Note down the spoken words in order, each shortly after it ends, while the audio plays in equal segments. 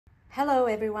Hello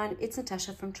everyone, it's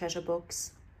Natasha from Treasure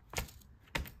Books.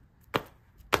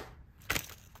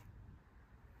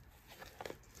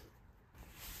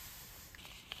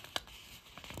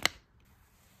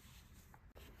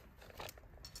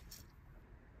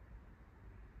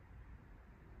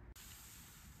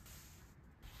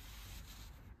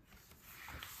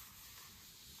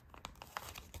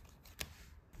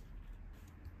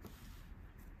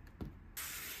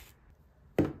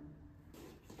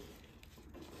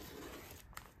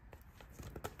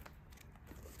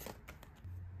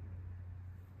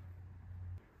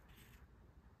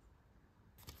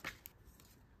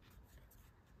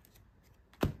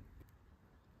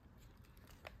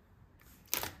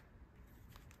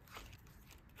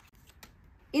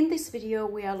 In this video,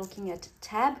 we are looking at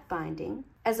tab binding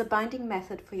as a binding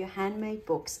method for your handmade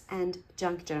books and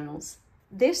junk journals.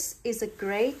 This is a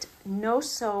great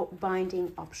no-sew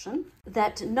binding option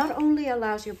that not only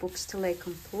allows your books to lay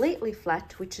completely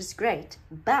flat, which is great,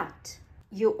 but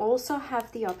you also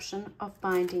have the option of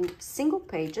binding single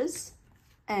pages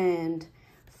and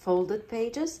folded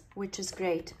pages, which is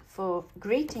great for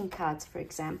greeting cards, for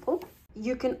example.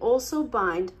 You can also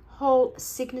bind whole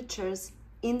signatures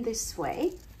in this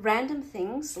way, random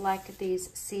things like these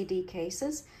CD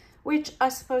cases, which I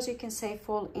suppose you can say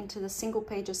fall into the single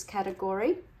pages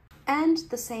category, and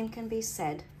the same can be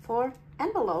said for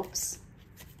envelopes.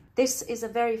 This is a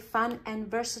very fun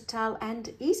and versatile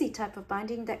and easy type of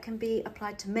binding that can be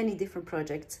applied to many different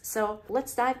projects. So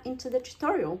let's dive into the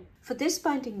tutorial. For this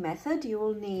binding method, you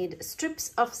will need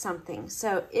strips of something.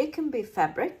 So it can be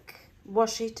fabric,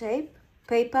 washi tape,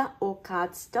 paper or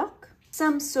cardstock,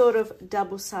 some sort of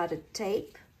double-sided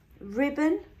tape,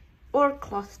 ribbon or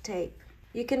cloth tape.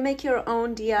 You can make your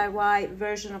own DIY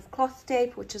version of cloth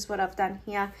tape, which is what I've done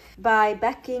here, by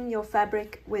backing your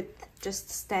fabric with just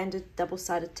standard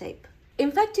double-sided tape.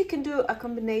 In fact, you can do a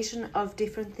combination of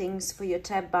different things for your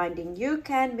tab binding. You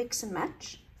can mix and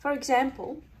match. For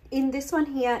example, in this one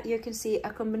here, you can see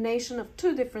a combination of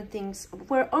two different things.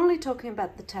 We're only talking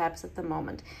about the tabs at the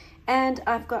moment. And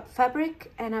I've got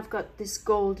fabric and I've got this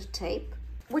gold tape,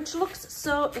 which looks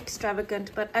so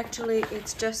extravagant, but actually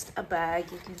it's just a bag.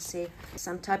 You can see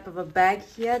some type of a bag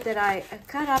here that I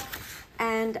cut up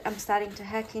and I'm starting to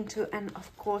hack into. And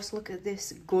of course, look at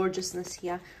this gorgeousness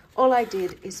here. All I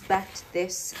did is backed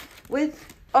this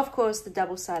with, of course, the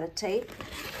double-sided tape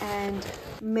and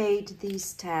made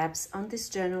these tabs on this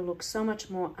journal look so much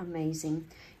more amazing.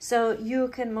 So you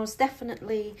can most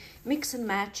definitely mix and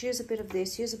match, use a bit of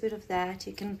this, use a bit of that.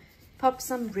 You can pop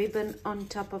some ribbon on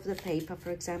top of the paper, for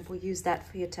example, use that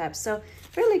for your tabs. So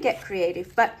really get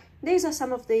creative, but these are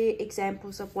some of the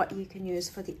examples of what you can use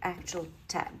for the actual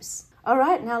tabs. All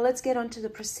right, now let's get on to the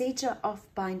procedure of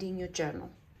binding your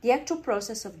journal. The actual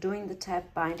process of doing the tab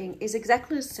binding is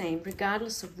exactly the same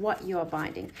regardless of what you are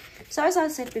binding. So as I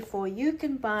said before, you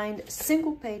can bind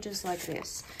single pages like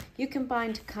this. You can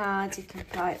bind cards, you can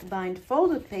bind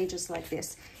folded pages like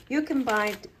this. You can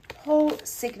bind whole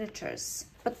signatures.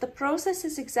 But the process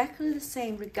is exactly the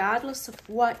same regardless of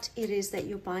what it is that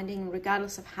you're binding,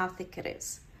 regardless of how thick it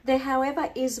is. There,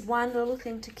 however, is one little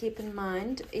thing to keep in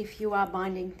mind if you are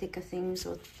binding thicker things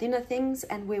or thinner things,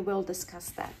 and we will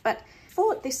discuss that. But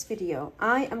for this video,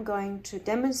 I am going to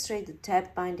demonstrate the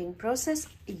tab binding process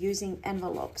using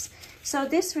envelopes. So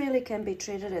this really can be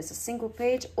treated as a single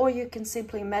page, or you can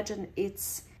simply imagine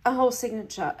it's a whole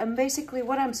signature. And basically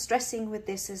what I'm stressing with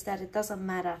this is that it doesn't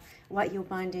matter what you're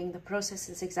binding, the process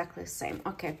is exactly the same.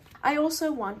 Okay, I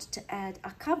also want to add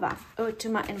a cover to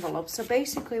my envelope. So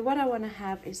basically what I want to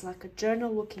have is like a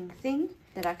journal looking thing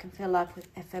that I can fill up with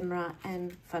ephemera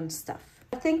and fun stuff.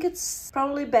 I think it's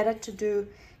probably better to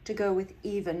go with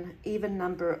even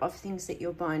number of things that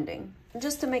you're binding. And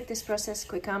just to make this process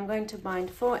quicker, I'm going to bind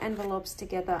 4 envelopes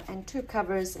together and 2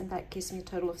 covers, and that gives me a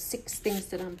total of 6 things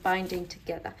that I'm binding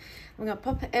together. I'm going to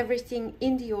pop everything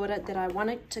in the order that I want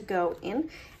it to go in,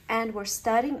 and we're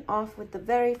starting off with the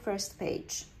very first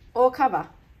page or cover.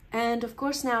 And of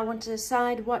course now I want to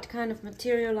decide what kind of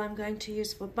material I'm going to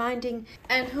use for binding.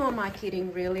 And who am I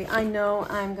kidding, really? I know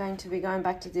I'm going to be going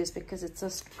back to this because it's so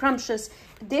scrumptious.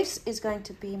 This is going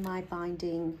to be my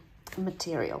binding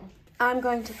material. I'm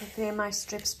going to prepare my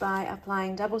strips by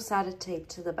applying double-sided tape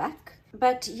to the back.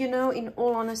 But you know, in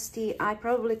all honesty, I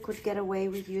probably could get away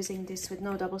with using this with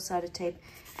no double-sided tape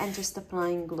and just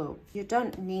applying glue. You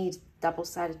don't need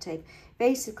double-sided tape.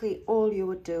 Basically, all you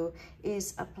would do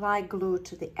is apply glue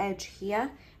to the edge here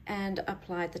and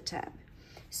apply the tab.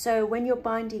 So when you're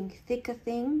binding thicker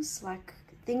things like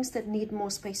things that need more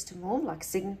space to move, like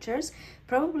signatures,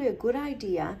 probably a good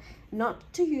idea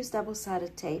not to use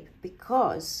double-sided tape,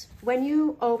 because when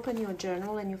you open your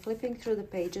journal and you're flipping through the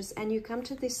pages and you come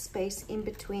to this space in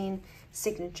between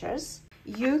signatures,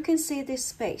 you can see this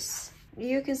space.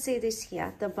 You can see this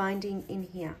here, the binding in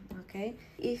here, okay?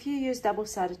 If you use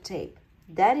double-sided tape,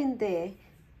 that in there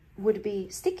would be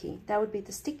sticky. That would be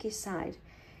the sticky side.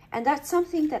 And that's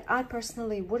something that I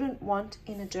personally wouldn't want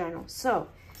in a journal. So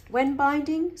when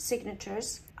binding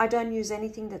signatures, I don't use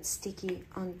anything that's sticky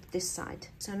on this side.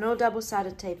 So no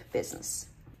double-sided tape business.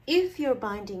 If you're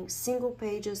binding single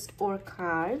pages or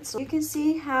cards, you can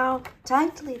see how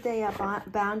tightly they are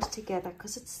bound together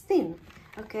because it's thin,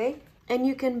 okay? And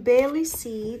you can barely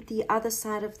see the other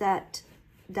side of that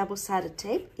double-sided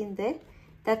tape in there.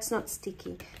 That's not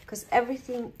sticky because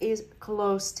everything is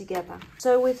close together.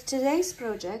 So with today's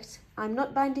project, I'm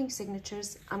not binding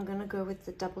signatures. I'm gonna go with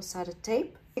the double-sided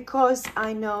tape because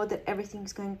I know that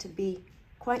everything's going to be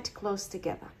quite close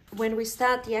together. When we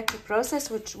start the actual process,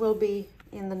 which will be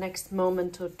in the next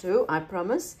moment or two, I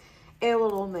promise, it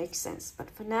will all make sense.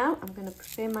 But for now, I'm gonna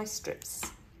prepare my strips.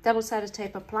 Double-sided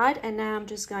tape applied, and now I'm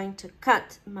just going to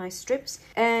cut my strips.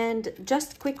 And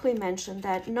just quickly mention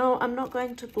that no, I'm not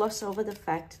going to gloss over the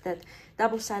fact that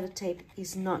double-sided tape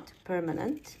is not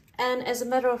permanent. And as a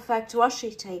matter of fact,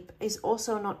 washi tape is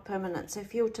also not permanent. So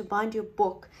if you were to bind your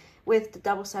book with the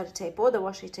double-sided tape or the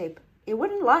washi tape, it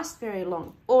wouldn't last very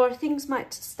long, or things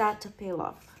might start to peel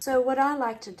off. So what I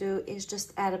like to do is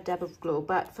just add a dab of glue,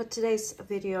 but for today's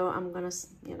video, I'm gonna,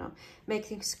 make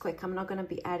things quick. I'm not gonna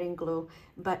be adding glue,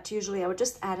 but usually I would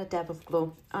just add a dab of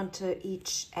glue onto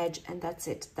each edge and that's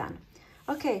it, done.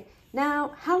 Okay,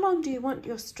 now how long do you want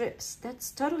your strips? That's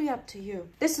totally up to you.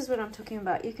 This is what I'm talking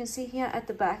about. You can see here at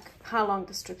the back how long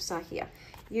the strips are here.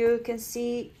 You can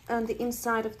see on the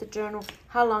inside of the journal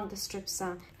how long the strips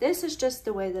are. This is just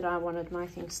the way that I wanted my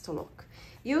things to look.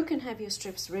 You can have your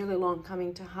strips really long,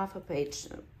 coming to half a page,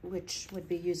 which would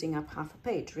be using up half a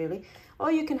page really,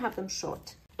 or you can have them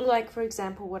short. Like for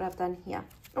example, what I've done here.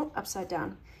 Oh, upside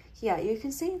down. Here, you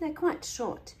can see they're quite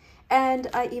short. And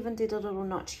I even did a little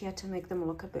notch here to make them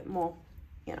look a bit more,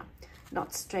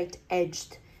 not straight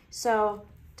edged. So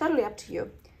totally up to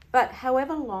you. But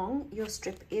however long your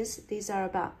strip is, these are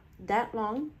about that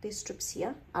long, these strips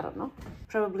here, I don't know,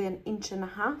 probably 1.5 inches.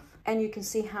 And you can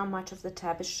see how much of the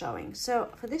tab is showing. So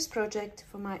for this project,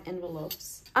 for my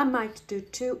envelopes, I might do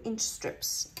 2-inch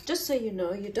strips. Just so you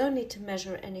know, you don't need to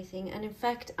measure anything. And in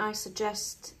fact, I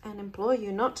suggest and implore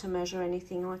you not to measure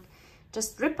anything. Like,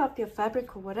 just rip up your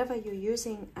fabric or whatever you're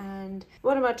using, and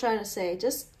what am I trying to say?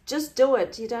 Just do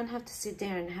it. You don't have to sit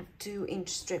there and have 2-inch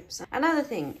strips. Another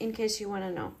thing, in case you want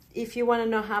to know, if you want to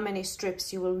know how many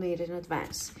strips you will need in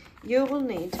advance, you will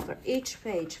need for each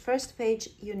page. First page,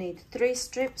 you need 3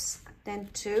 strips, then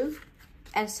 2,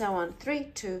 and so on. 3,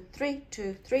 2, 3,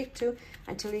 2, 3, 2,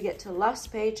 until you get to the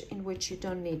last page in which you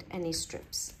don't need any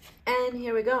strips. And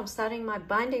here we go, I'm starting my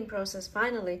binding process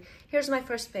finally. Here's my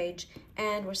first page,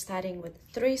 and we're starting with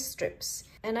 3 strips.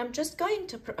 And I'm just going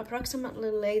to approximately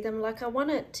lay them like I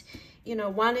want it,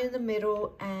 1 in the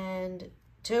middle and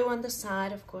 2 on the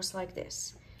side, of course, like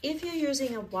this. If you're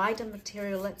using a wider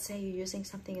material, let's say you're using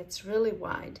something that's really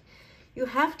wide, you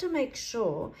have to make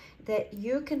sure that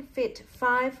you can fit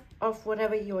 5 of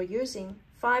whatever you're using,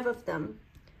 5 of them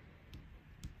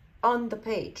on the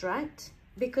page, right?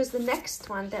 Because the next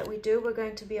one that we do, we're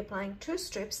going to be applying 2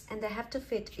 strips, and they have to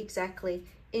fit exactly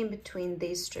in between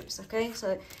these strips, okay?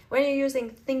 So when you're using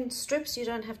thin strips, you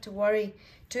don't have to worry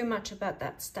too much about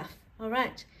that stuff. All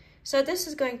right, so this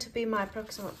is going to be my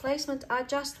approximate placement. I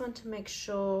just want to make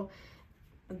sure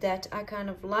that I kind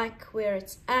of like where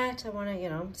it's at. I want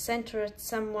to, center it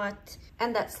somewhat,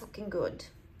 and that's looking good.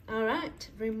 All right,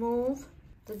 remove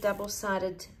the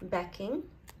double-sided backing.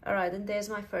 All right, and there's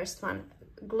my first one.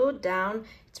 Glued down.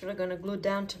 It's really going to glue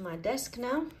down to my desk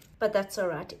now, but that's all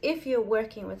right. If you're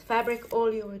working with fabric,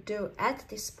 all you would do at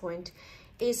this point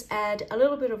is add a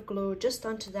little bit of glue just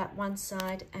onto that one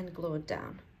side and glue it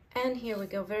down. And here we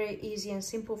go, very easy and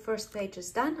simple. First page is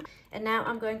done, and now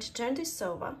I'm going to turn this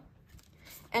over.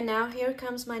 And now here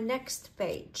comes my next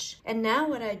page. And now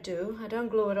what I do, I don't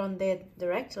glue it on there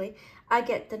directly. I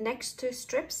get the next 2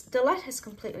 strips. The light has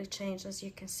completely changed, as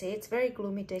you can see. It's a very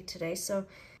gloomy day today, so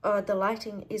the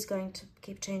lighting is going to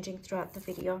keep changing throughout the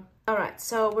video. All right,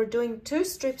 so we're doing 2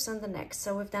 strips on the next.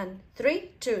 So we've done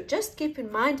 3, 2. Just keep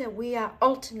in mind that we are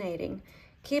alternating.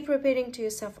 Keep repeating to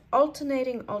yourself,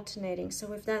 alternating, alternating. So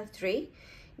we've done 3.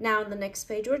 Now on the next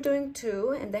page, we're doing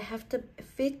 2, and they have to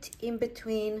fit in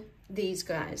between these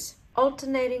guys.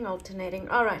 Alternating, alternating.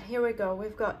 All right, here we go.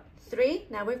 We've got 3,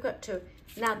 now we've got 2.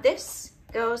 Now this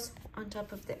goes on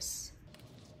top of this.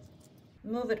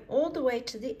 Move it all the way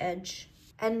to the edge.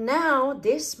 And now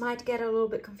this might get a little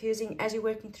bit confusing as you're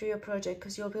working through your project,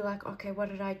 because you'll be like, okay, what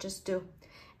did I just do?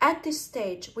 At this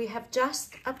stage, we have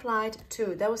just applied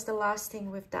 2. That was the last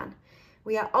thing we've done.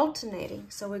 We are alternating,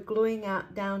 so we're gluing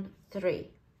out down 3.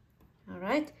 All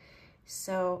right,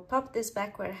 so pop this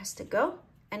back where it has to go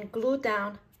and glue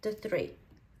down the 3.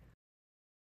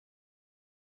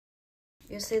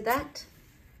 You see that?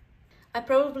 I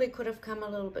probably could have come a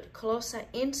little bit closer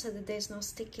in so that there's no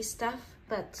sticky stuff,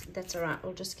 but that's all right.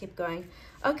 We'll just keep going.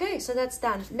 Okay, so that's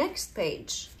done. Next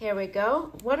page. Here we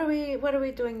go. What are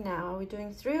we doing now? Are we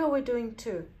doing 3 or are we doing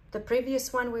 2? The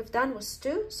previous one we've done was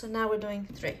 2, so now we're doing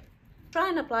 3. Try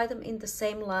and apply them in the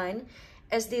same line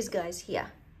as these guys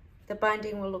here. The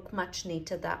binding will look much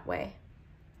neater that way.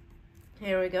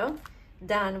 Here we go.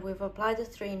 Done. We've applied the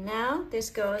 3. Now this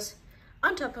goes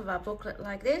on top of our booklet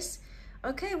like this.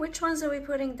 Okay, which ones are we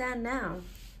putting down now?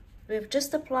 We've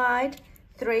just applied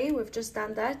 3, we've just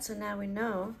done that, so now we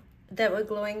know that we're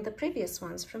gluing the previous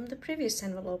ones from the previous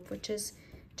envelope, which is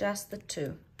just the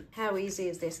 2. How easy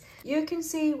is this? You can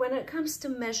see when it comes to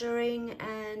measuring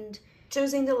and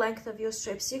choosing the length of your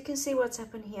strips, you can see what's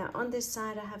happened here. On this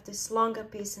side I have this longer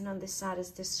piece and on this side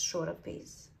is this shorter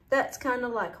piece. That's kind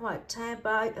of like what tab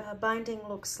binding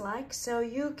looks like. So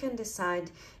you can decide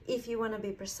if you want to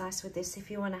be precise with this, if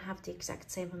you want to have the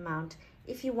exact same amount,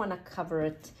 if you want to cover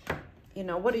it, you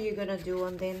know, what are you going to do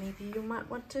on there? Maybe you might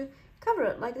want to cover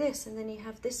it like this, and then you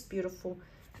have this beautiful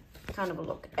kind of a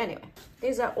look. Anyway,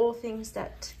 these are all things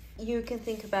that you can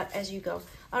think about as you go.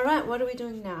 All right, what are we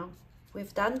doing now?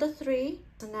 We've done the 3,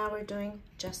 so now we're doing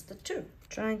just the 2.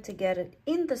 Trying to get it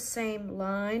in the same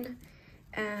line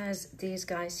as these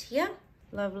guys here.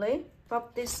 Lovely.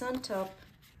 Pop this on top.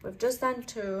 We've just done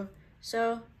 2,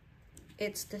 so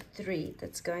it's the 3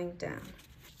 that's going down.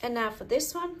 And now for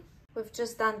this one, we've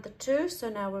just done the 2, so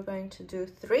now we're going to do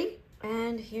 3.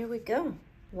 And here we go.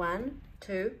 1,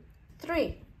 2,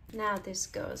 3. Now this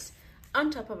goes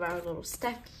on top of our little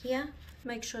stack here.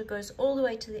 Make sure it goes all the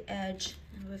way to the edge.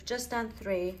 And we've just done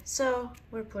 3, so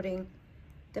we're putting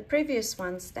the previous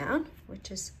ones down,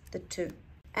 which is the 2.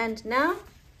 And now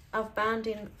I've bound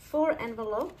in 4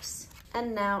 envelopes,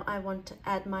 and now I want to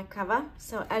add my cover.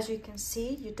 So as you can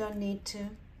see, you don't need to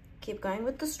keep going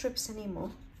with the strips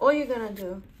anymore. All you're gonna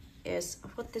do is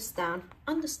put this down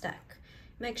on the stack.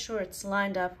 Make sure it's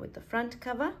lined up with the front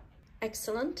cover.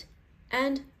 Excellent.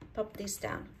 And pop these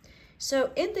down.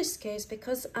 So in this case,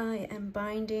 because I am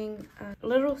binding a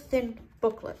little thin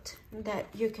booklet, that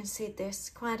you can see this,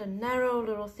 quite a narrow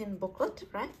little thin booklet,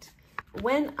 right?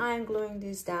 When I'm gluing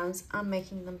these down, I'm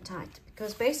making them tight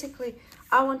because basically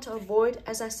I want to avoid,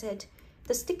 as I said,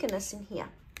 the stickiness in here.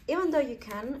 Even though you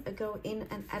can go in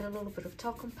and add a little bit of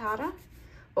talcum powder,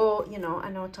 or, you know, I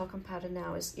know talcum powder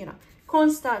now is, you know,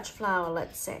 cornstarch flour,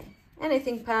 let's say.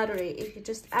 Anything powdery, if you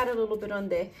just add a little bit on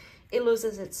there, it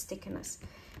loses its stickiness.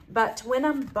 But when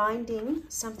I'm binding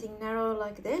something narrow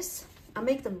like this, I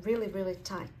make them really, really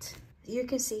tight. You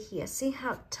can see here, see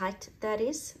how tight that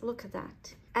is? Look at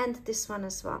that. And this one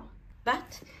as well.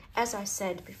 But as I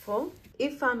said before,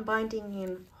 if I'm binding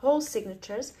in whole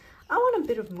signatures, I want a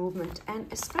bit of movement, and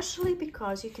especially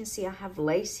because you can see I have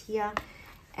lace here,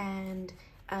 and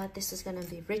this is going to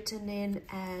be written in,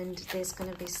 and there's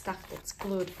going to be stuff that's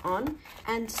glued on.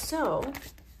 And so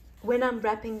when I'm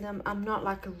wrapping them, I'm not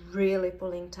like really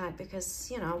pulling tight because,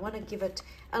 you know, I want to give it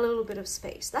a little bit of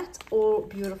space. That's all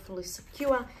beautifully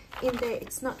secure in there.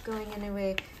 It's not going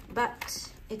anywhere, but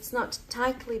it's not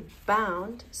tightly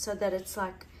bound so that it's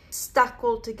like stuck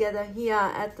all together here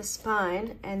at the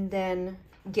spine and then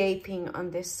gaping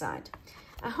on this side.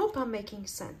 I hope I'm making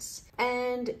sense.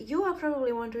 And you are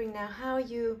probably wondering now, how are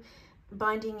you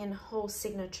binding in whole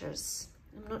signatures?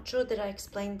 I'm not sure that I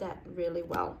explained that really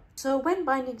well. So when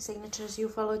binding signatures, you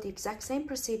follow the exact same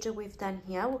procedure we've done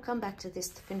here. We'll come back to this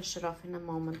to finish it off in a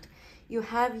moment. You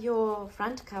have your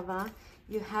front cover,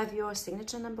 you have your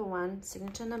signature number 1,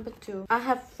 signature number 2. I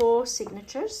have 4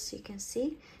 signatures, you can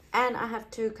see, and I have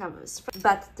 2 covers.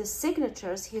 But the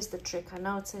signatures, here's the trick. I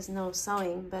know it says no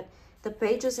sewing, but the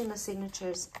pages in the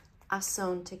signatures are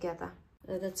sewn together.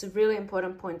 That's a really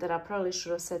important point that I probably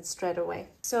should have said straight away.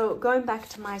 So going back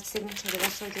to my signature that I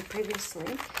showed you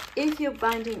previously, if you're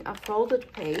binding a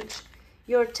folded page,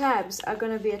 your tabs are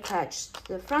going to be attached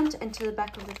to the front and to the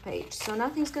back of the page, so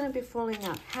nothing's going to be falling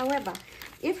out. However,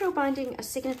 if you're binding a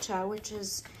signature, which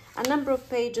is a number of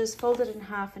pages folded in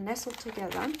half and nestled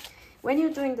together, when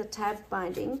you're doing the tab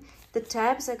binding, the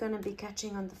tabs are going to be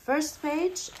catching on the first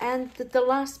page and the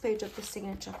last page of the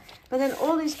signature. But then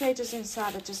all these pages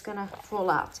inside are just going to fall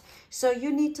out. So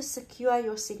you need to secure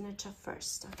your signature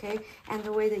first, okay? And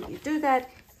the way that you do that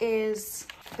is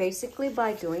basically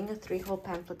by doing a 3-hole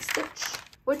pamphlet stitch,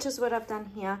 which is what I've done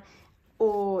here.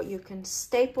 Or you can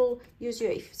staple, use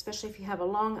your, especially if you have a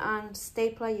long arm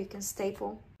stapler, you can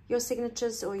staple your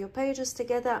signatures or your pages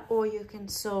together, or you can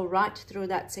sew right through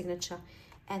that signature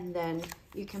and then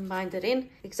you can bind it in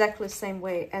exactly the same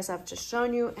way as I've just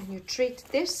shown you, and you treat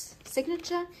this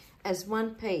signature as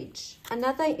one page.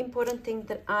 Another important thing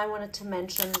that I wanted to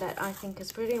mention that I think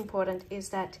is pretty important is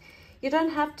that you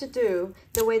don't have to do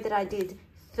the way that I did,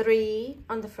 3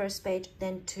 on the first page,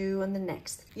 then 2 on the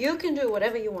next. You can do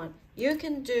whatever you want. You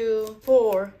can do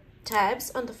 4 tabs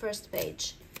on the first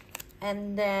page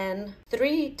and then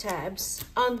 3 tabs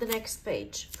on the next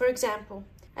page. For example,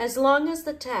 as long as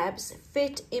the tabs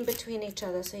fit in between each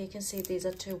other, so you can see these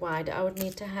are too wide, I would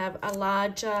need to have a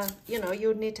larger, you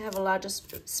would need to have a larger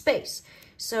space.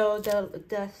 So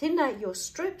the thinner your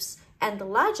strips and the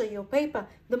larger your paper,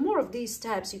 the more of these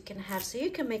tabs you can have, so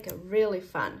you can make it really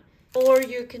fun. Or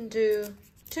you can do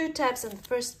 2 tabs on the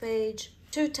first page,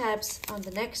 2 tabs on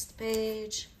the next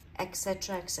page,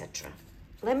 etc, etc.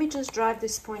 Let me just drive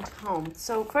this point home.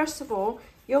 So first of all,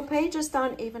 your pages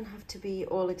don't even have to be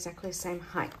all exactly the same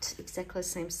height, exactly the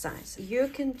same size. You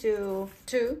can do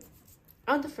 2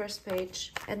 on the first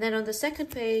page, and then on the second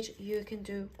page you can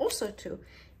do also 2.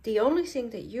 The only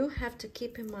thing that you have to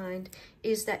keep in mind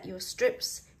is that your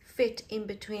strips fit in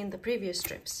between the previous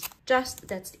strips. Just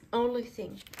that's the only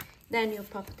thing. Then you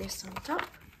pop this on top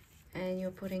and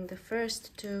you're putting the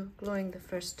first 2, gluing the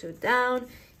first 2 down.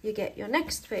 You get your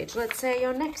next page. Let's say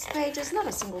your next page is not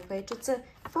a single page, it's a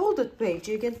folded page.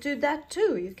 You can do that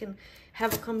too. You can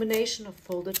have a combination of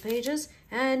folded pages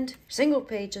and single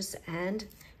pages and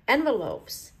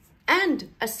envelopes and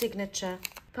a signature.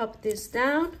 Pop this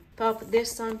down, pop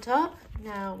this on top.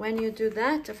 Now when you do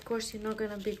that, of course you're not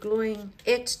going to be gluing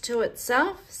it to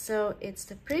itself, so it's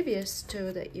the previous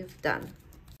 2 that you've done.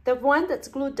 The one that's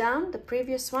glued down, the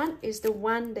previous one, is the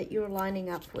one that you're lining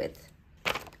up with.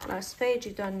 Last page,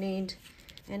 you don't need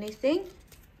anything.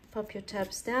 Pop your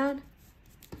tabs down.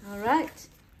 All right,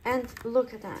 and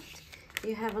look at that.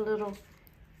 You have a little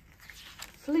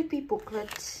flippy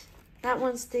booklet. That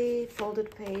one's the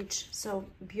folded page, so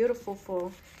beautiful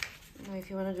for, if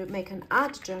you want to make an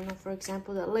art journal, for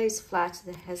example, that lays flat,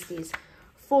 that has these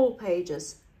full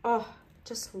pages. Oh,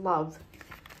 just love,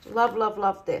 love, love,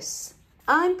 love this.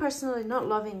 I'm personally not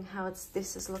loving how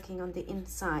this is looking on the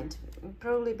inside,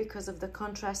 probably because of the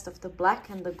contrast of the black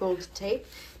and the gold tape.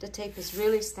 The tape is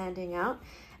really standing out.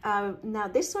 Now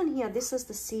this one here, this is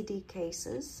the CD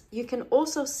cases. You can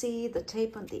also see the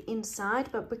tape on the inside,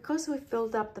 but because we've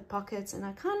filled up the pockets and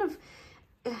I kind of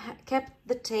kept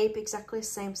the tape exactly the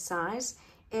same size,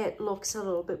 it looks a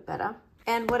little bit better.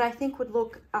 And what I think would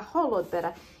look a whole lot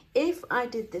better, if I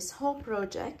did this whole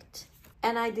project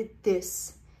and I did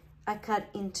this, I cut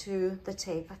into the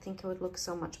tape, I think it would look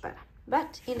so much better.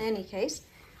 But in any case,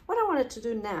 what I wanted to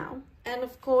do now, and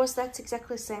of course that's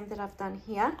exactly the same that I've done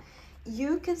here,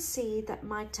 you can see that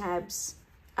my tabs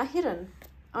are hidden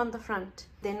on the front.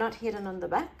 They're not hidden on the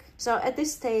back. So at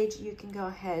this stage, you can go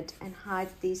ahead and hide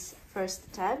these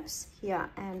first tabs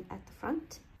here and at the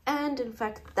front. And in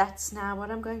fact, that's now what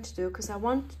I'm going to do, because I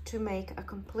want to make a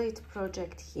complete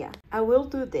project here. I will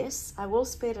do this, I will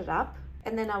speed it up,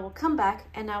 and then I will come back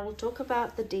and I will talk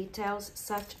about the details,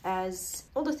 such as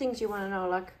all the things you want to know,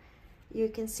 like you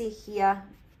can see here.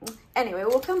 Anyway,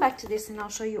 we'll come back to this and I'll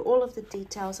show you all of the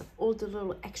details of all the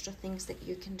little extra things that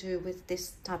you can do with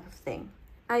this type of thing.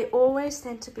 I always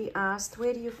tend to be asked,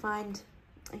 where do you find,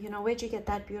 where do you get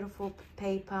that beautiful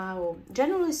paper? Or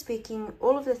generally speaking,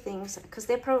 all of the things, because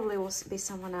there probably will be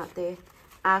someone out there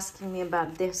asking me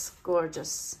about this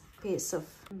gorgeous piece of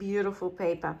beautiful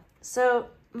paper. So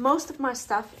most of my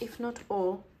stuff, if not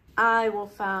all, I will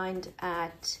find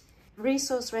at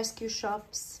resource rescue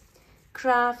shops,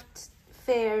 craft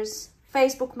fairs,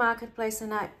 Facebook Marketplace,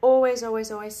 and I always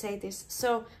say this.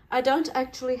 So I don't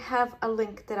actually have a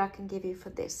link that I can give you for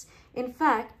this. In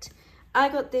fact, I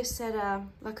got this at a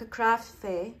craft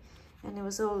fair, and it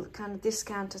was all kind of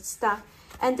discounted stuff.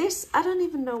 And this, I don't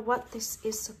even know what this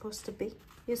is supposed to be.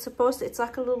 It's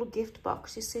like a little gift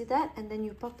box. You see that? And then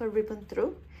you pop a ribbon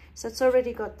through. So it's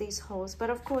already got these holes, but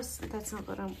of course that's not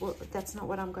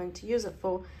what I'm going to use it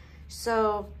for.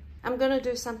 So I'm going to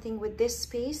do something with this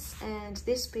piece and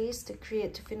this piece to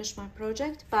finish my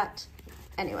project. But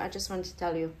anyway, I just wanted to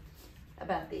tell you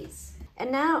about these.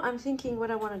 And now I'm thinking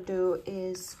what I want to do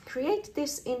is create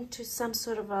this into some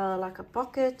sort of like a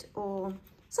pocket or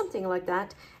something like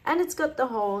that. And it's got the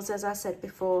holes, as I said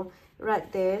before,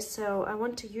 right there. So I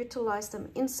want to utilize them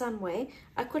in some way.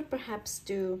 I could perhaps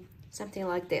do something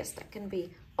like this that can be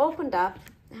opened up,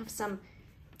 have some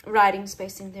writing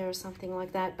space in there or something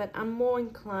like that, but I'm more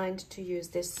inclined to use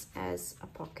this as a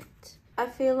pocket. I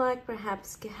feel like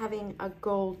perhaps having a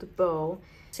gold bow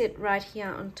sit right here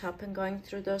on top and going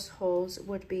through those holes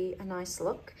would be a nice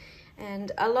look.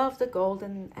 And I love the gold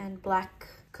and black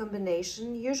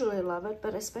combination, usually love it,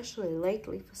 but especially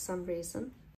lately for some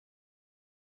reason.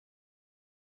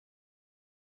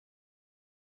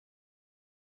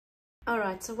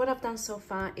 Alright, so what I've done so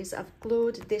far is I've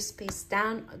glued this piece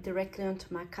down directly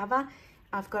onto my cover.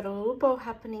 I've got a little bow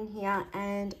happening here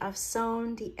and I've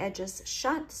sewn the edges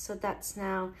shut, so that's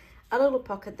now a little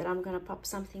pocket that I'm going to pop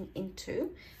something into.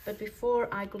 But before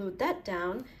I glue that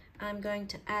down, I'm going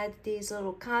to add these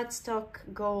little cardstock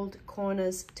gold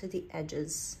corners to the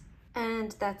edges.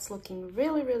 And that's looking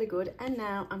really, really good. And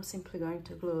now I'm simply going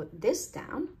to glue this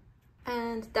down.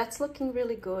 And that's looking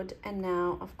really good. And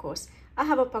now, of course, I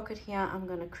have a pocket here. I'm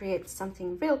going to create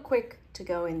something real quick to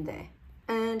go in there.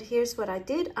 And here's what I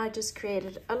did. I just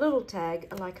created a little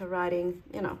tag, like a writing,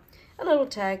 a little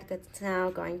tag that's now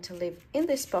going to live in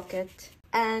this pocket.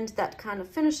 And that kind of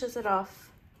finishes it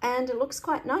off. And it looks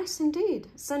quite nice indeed.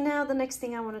 So now the next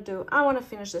thing I want to do, I want to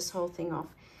finish this whole thing off.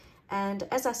 And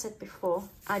as I said before,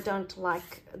 I don't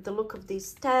like the look of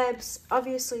these tabs.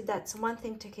 Obviously, that's one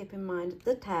thing to keep in mind.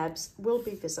 The tabs will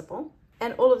be visible.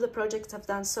 And all of the projects I've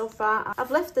done so far, I've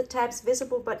left the tabs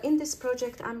visible, but in this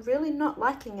project, I'm really not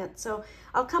liking it. So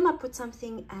I'll come up with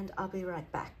something and I'll be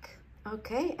right back.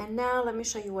 Okay, and now let me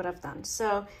show you what I've done.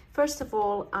 So first of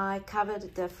all, I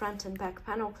covered the front and back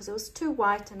panel because it was too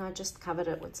white and I just covered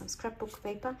it with some scrapbook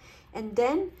paper. And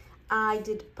then I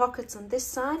did pockets on this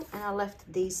side and I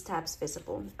left these tabs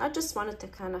visible. I just wanted to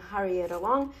kind of hurry it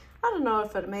along. I don't know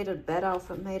if it made it better or if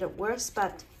it made it worse,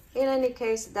 but in any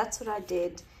case, that's what I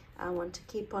did. I want to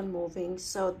keep on moving.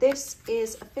 So this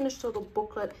is a finished little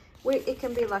booklet where it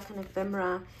can be like an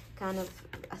ephemera kind of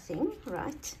a thing,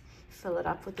 right? Fill it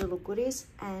up with little goodies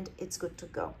and it's good to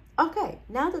go. Okay,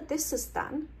 now that this is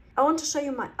done, I want to show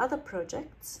you my other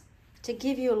projects to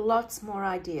give you lots more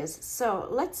ideas. So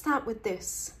let's start with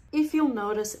this. If you'll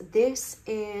notice, this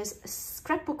is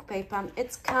scrapbook paper.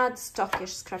 It's cardstockish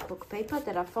scrapbook paper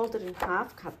that I folded in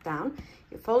half, cut down.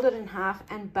 You fold it in half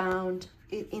and bound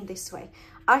it in this way.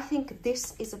 I think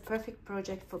this is a perfect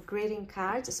project for greeting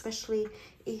cards, especially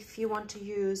if you want to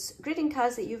use greeting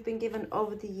cards that you've been given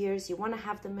over the years. You want to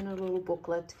have them in a little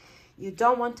booklet. You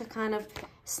don't want to kind of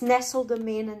nestle them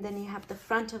in and then you have the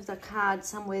front of the card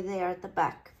somewhere there at the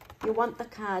back. You want the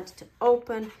card to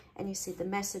open and you see the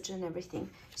message and everything.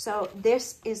 So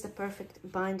this is the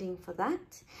perfect binding for that.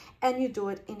 And you do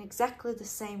it in exactly the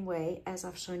same way as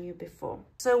I've shown you before.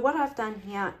 So what I've done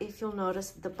here, if you'll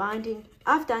notice the binding,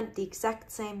 I've done the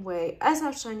exact same way as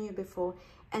I've shown you before.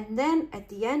 And then at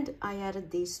the end, I added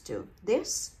these two.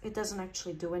 This, it doesn't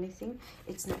actually do anything.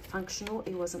 It's not functional.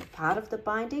 It wasn't part of the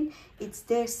binding. It's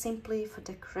there simply for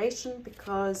decoration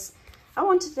because I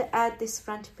wanted to add this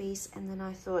front piece and then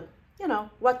I thought,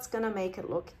 what's gonna make it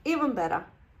look even better?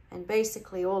 And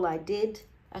basically all I did,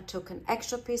 I took an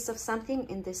extra piece of something,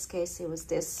 in this case it was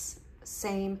this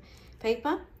same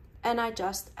paper, and I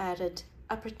just added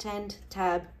a pretend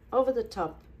tab over the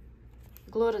top,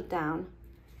 glued it down,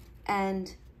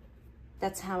 and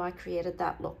that's how I created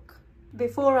that look.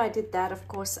 Before I did that, of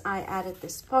course, I added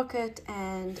this pocket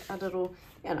and a little,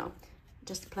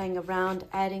 just playing around,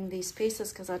 adding these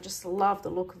pieces because I just love the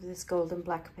look of this golden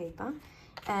black paper,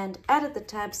 and added the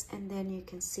tabs, and then you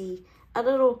can see a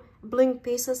little bling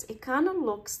pieces. It kind of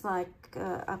looks like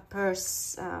a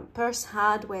purse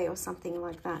hardware or something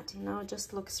like that, it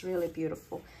just looks really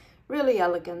beautiful, really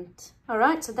elegant. All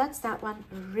right, so that's that one.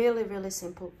 Really, really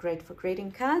simple, great for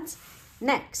greeting cards.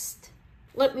 Next,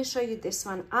 let me show you this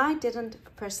one. I didn't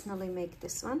personally make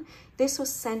this one. This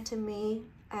was sent to me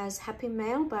as happy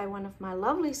mail by one of my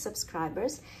lovely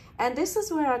subscribers, and this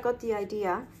is where I got the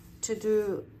idea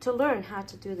to learn how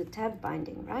to do the tab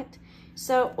binding, right?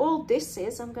 So all this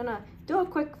is, I'm gonna do a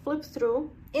quick flip through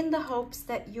in the hopes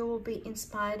that you will be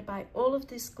inspired by all of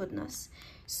this goodness.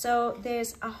 So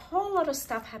there's a whole lot of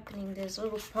stuff happening. There's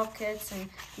little pockets and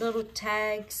little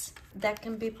tags that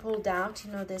can be pulled out.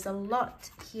 There's a lot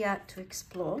here to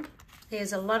explore.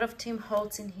 There's a lot of Tim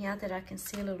Holtz in here that I can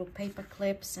see, little paper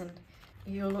clips, and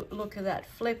you look at that,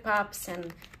 flip ups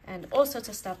and all sorts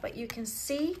of stuff. But you can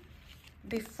see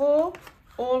before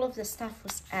all of the stuff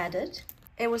was added,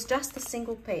 It was just a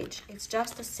single page. It's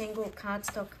just a single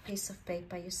cardstock piece of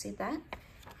paper. You see that?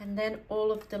 And then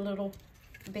all of the little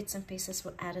bits and pieces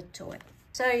were added to it.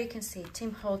 So you can see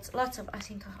Tim Holtz, lots of, I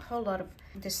think a whole lot of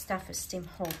this stuff is Tim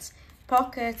Holtz.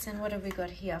 Pockets, and what have we got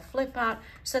here? Flip out.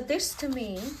 So this to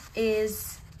me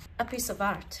is a piece of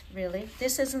art, really.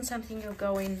 This isn't something you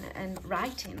go in and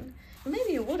write in.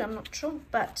 Maybe you would, I'm not sure.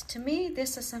 But to me,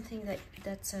 this is something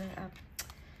that's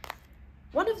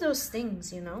one of those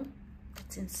things, you know,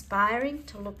 it's inspiring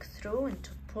to look through and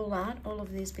to pull out all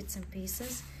of these bits and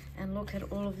pieces and look at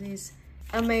all of these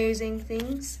amazing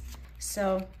things.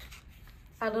 So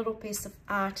a little piece of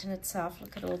art in itself.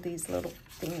 Look at all these little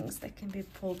things that can be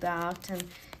pulled out, and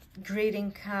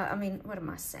greeting card, I mean, what am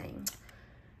I saying?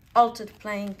 Altered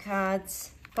playing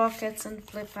cards, pockets and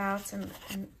flip outs, and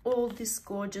all these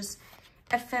gorgeous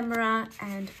ephemera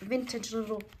and vintage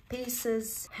little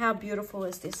pieces. How beautiful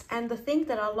is this? And the thing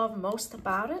that I love most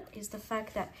about it is the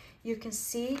fact that you can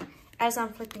see, as I'm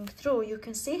flipping through, you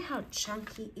can see how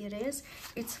chunky it is.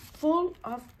 It's full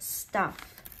of stuff,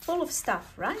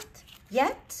 right?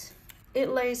 Yet it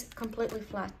lays completely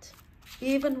flat.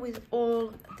 Even with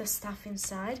all the stuff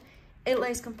inside, it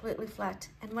lays completely flat.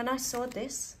 And when I saw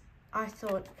this, I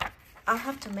thought, I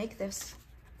have to make this.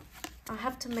 I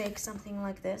have to make something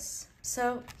like this.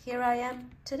 So here I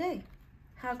am today.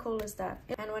 How cool is that?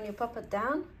 And when you pop it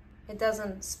down, it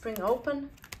doesn't spring open.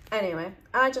 Anyway,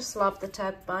 I just love the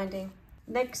tab binding.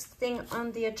 Next thing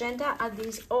on the agenda are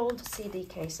these old CD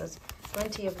cases.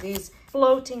 Plenty of these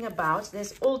floating about.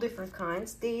 There's all different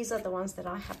kinds. These are the ones that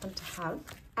I happen to have.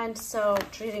 And so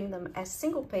treating them as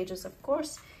single pages, of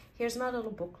course. Here's my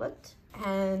little booklet.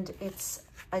 And it's,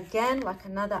 again, like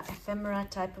another ephemera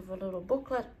type of a little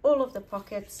booklet. All of the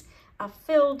pockets are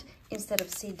filled. Instead of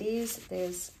CDs,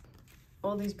 there's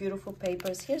all these beautiful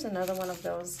papers. Here's another one of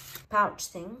those pouch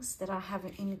things that I have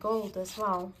in gold as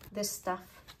well. This stuff.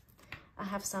 I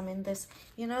have some in this.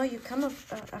 You know, you come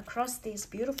across these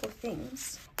beautiful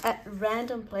things at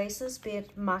random places, be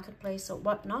it marketplace or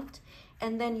whatnot,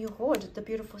 and then you hoard the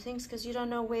beautiful things because you don't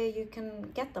know where you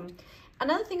can get them.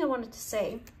 Another thing I wanted to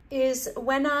say is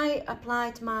when I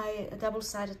applied my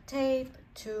double-sided tape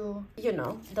to, you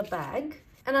know, the bag,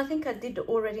 and I think I did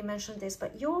already mention this,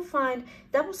 but you'll find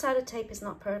double-sided tape is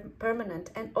not permanent,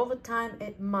 and over time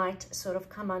it might sort of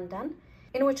come undone,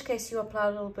 in which case you apply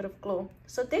a little bit of glue.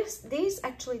 So these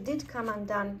actually did come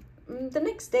undone the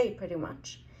next day pretty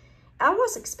much. I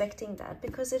was expecting that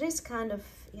because it is kind of,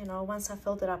 you know, once I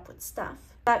filled it up with stuff,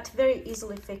 but very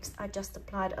easily fixed. I just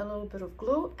applied a little bit of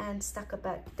glue and stuck it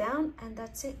back down, and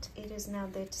that's it. It is now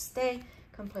there to stay,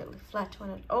 completely flat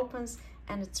when it opens,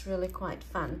 and it's really quite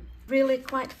fun. Really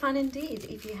quite fun indeed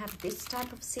if you have this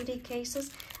type of CD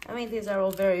cases. I mean, these are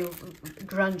all very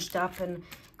grunged up and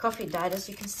coffee dyed, as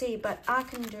you can see, but I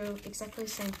can do exactly the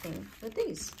same thing with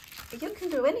these. You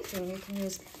can do anything. You can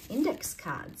use index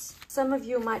cards. Some of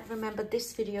you might remember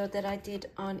this video that I did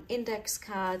on index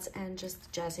cards and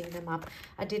just jazzing them up.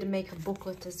 I did make a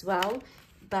booklet as well,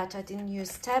 but I didn't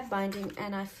use tab binding,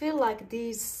 and I feel like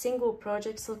these single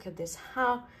projects, look at this,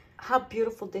 how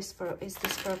beautiful this is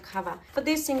for a cover. For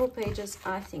these single pages,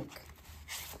 I think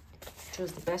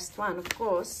choose the best one, of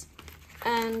course,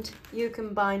 and you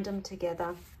can bind them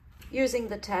together using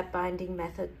the tab binding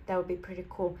method. That would be pretty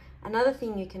cool. Another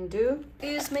thing you can do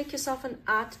is make yourself an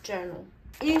art journal.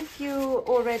 If you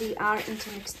already are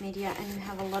into mixed media and you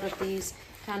have a lot of these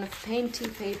kind of painty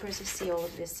papers, you see all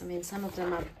of this. I mean, some of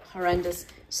them are horrendous,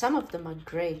 some of them are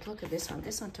great. Look at this one.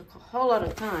 This one took a whole lot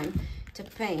of time to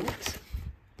paint.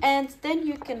 And then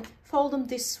you can fold them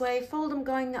this way, fold them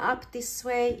going up this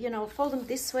way, you know, fold them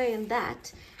this way and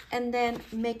that, and then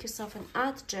make yourself an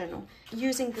art journal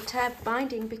using the tab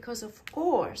binding, because of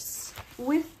course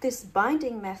with this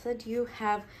binding method you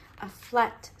have a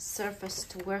flat surface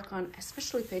to work on,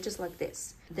 especially pages like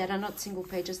this that are not single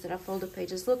pages, that are folded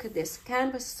pages. Look at this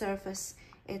canvas surface,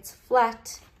 it's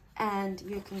flat, and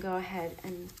you can go ahead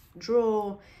and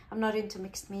draw. I'm not into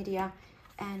mixed media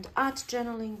and art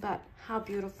journaling, but how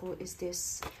beautiful is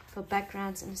this for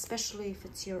backgrounds, and especially if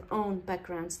it's your own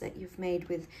backgrounds that you've made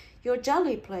with your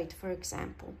jelly plate, for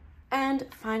example. And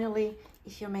finally,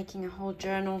 if you're making a whole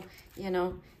journal, you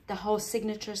know, the whole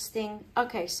signatures thing.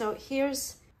 Okay, so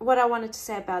here's what I wanted to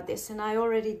say about this, and I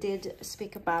already did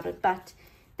speak about it, but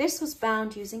this was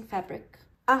bound using fabric.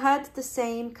 I had the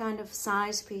same kind of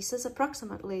size pieces,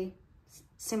 approximately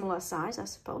similar size, I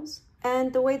suppose.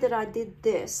 And the way that I did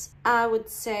this, I would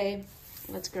say,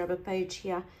 let's grab a page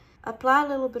here, apply a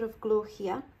little bit of glue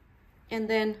here, and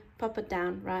then pop it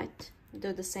down, right?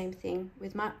 Do the same thing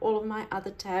with all of my other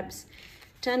tabs,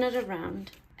 turn it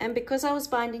around, And because I was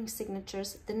binding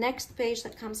signatures, the next page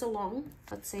that comes along,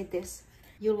 let's say this,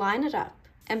 you line it up.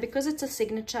 And because it's a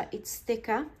signature, it's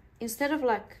thicker. Instead of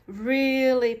like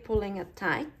really pulling it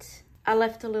tight, I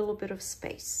left a little bit of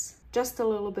space, just a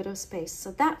little bit of space.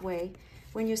 So that way,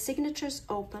 when your signatures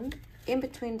open, in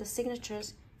between the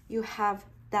signatures, you have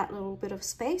that little bit of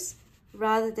space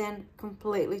rather than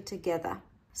completely together.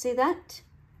 See that?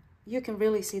 You can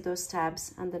really see those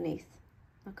tabs underneath,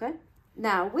 okay?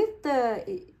 Now, with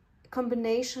the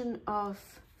combination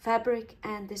of fabric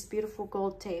and this beautiful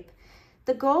gold tape,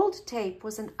 the gold tape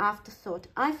was an afterthought.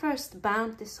 I first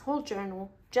bound this whole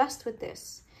journal just with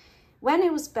this. When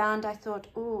it was bound, I thought,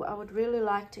 oh, I would really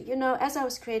like to, you know, as I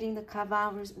was creating the cover, I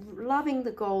was loving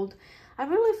the gold. I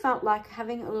really felt like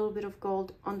having a little bit of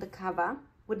gold on the cover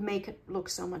would make it look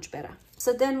so much better.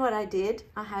 So then what I did,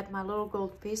 I had my little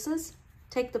gold pieces,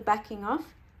 take the backing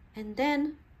off, and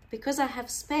then because I have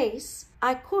space,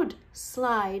 I could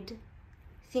slide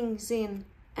things in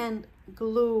and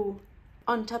glue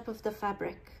on top of the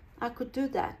fabric. I could do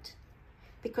that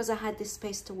because I had this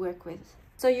space to work with.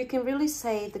 So you can really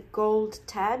say the gold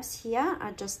tabs here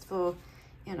are just for,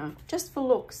 you know, just for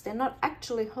looks. They're not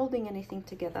actually holding anything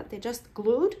together. They're just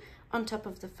glued on top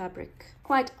of the fabric.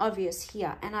 Quite obvious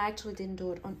here, and I actually didn't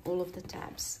do it on all of the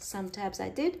tabs. Some tabs I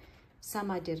did, some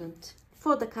I didn't.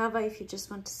 For the cover, if you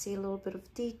just want to see a little bit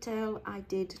of detail, I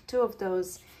did 2 of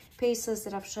those pieces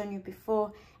that I've shown you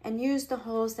before and used the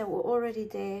holes that were already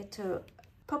there to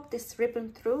pop this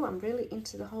ribbon through. I'm really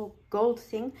into the whole gold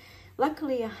thing.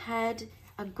 Luckily, I had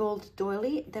a gold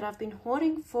doily that I've been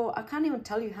hoarding for, I can't even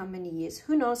tell you how many years,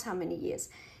 who knows how many years.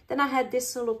 Then I had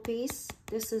this little piece.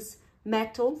 This is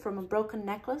metal from a broken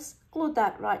necklace. Glued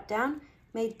that right down,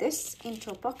 made this into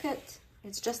a pocket.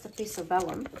 It's just a piece of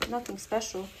vellum, nothing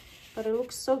special, but it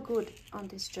looks so good on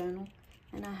this journal.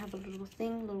 And I have a little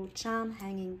thing, little charm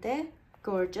hanging there.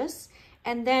 Gorgeous.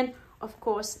 And then, of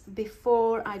course,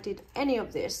 before I did any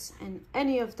of this and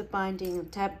any of the binding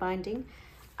and tab binding,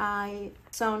 I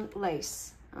sewn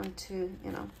lace onto,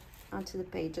 you know, onto the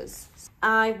pages.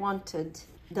 I wanted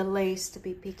the lace to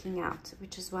be peeking out,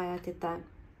 which is why I did that.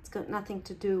 It's got nothing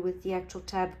to do with the actual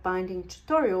tab binding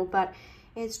tutorial, but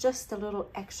it's just a little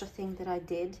extra thing that I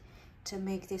did to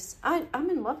make this. I'm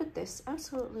in love with this,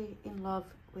 absolutely in love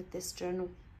with this journal.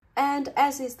 And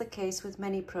as is the case with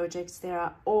many projects, there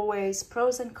are always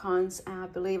pros and cons. And I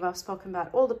believe I've spoken about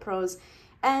all the pros.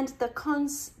 And the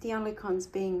cons, the only cons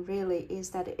being really is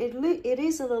that it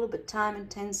is a little bit time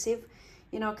intensive,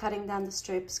 you know, cutting down the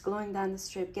strips, gluing down the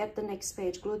strip, get the next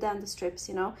page, glue down the strips,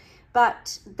 you know.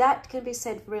 But that can be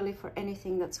said really for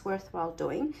anything that's worthwhile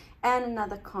doing. And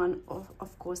another con,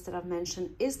 of course, that I've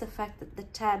mentioned is the fact that the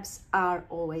tabs are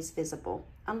always visible.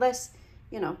 Unless,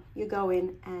 you know, you go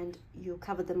in and you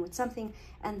cover them with something,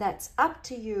 and that's up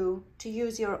to you to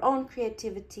use your own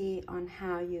creativity on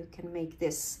how you can make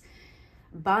this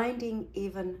binding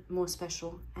even more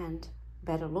special and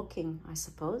better looking, I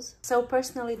suppose. So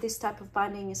personally, this type of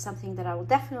binding is something that I will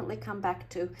definitely come back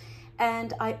to.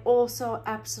 And I also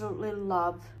absolutely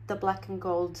love the black and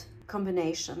gold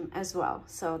combination as well.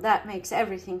 So that makes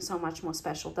everything so much more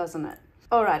special, doesn't it?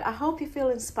 All right, I hope you feel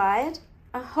inspired.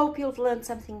 I hope you've learned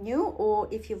something new, or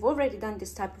if you've already done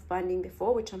this type of binding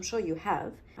before, which I'm sure you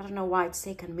have. I don't know why it's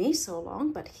taken me so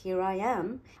long, but here I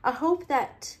am. I hope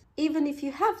that even if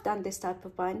you have done this type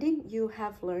of binding, you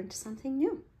have learned something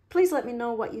new. Please let me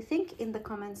know what you think in the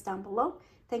comments down below.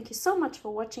 Thank you so much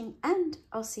for watching, and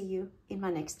I'll see you in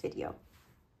my next video.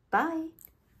 Bye!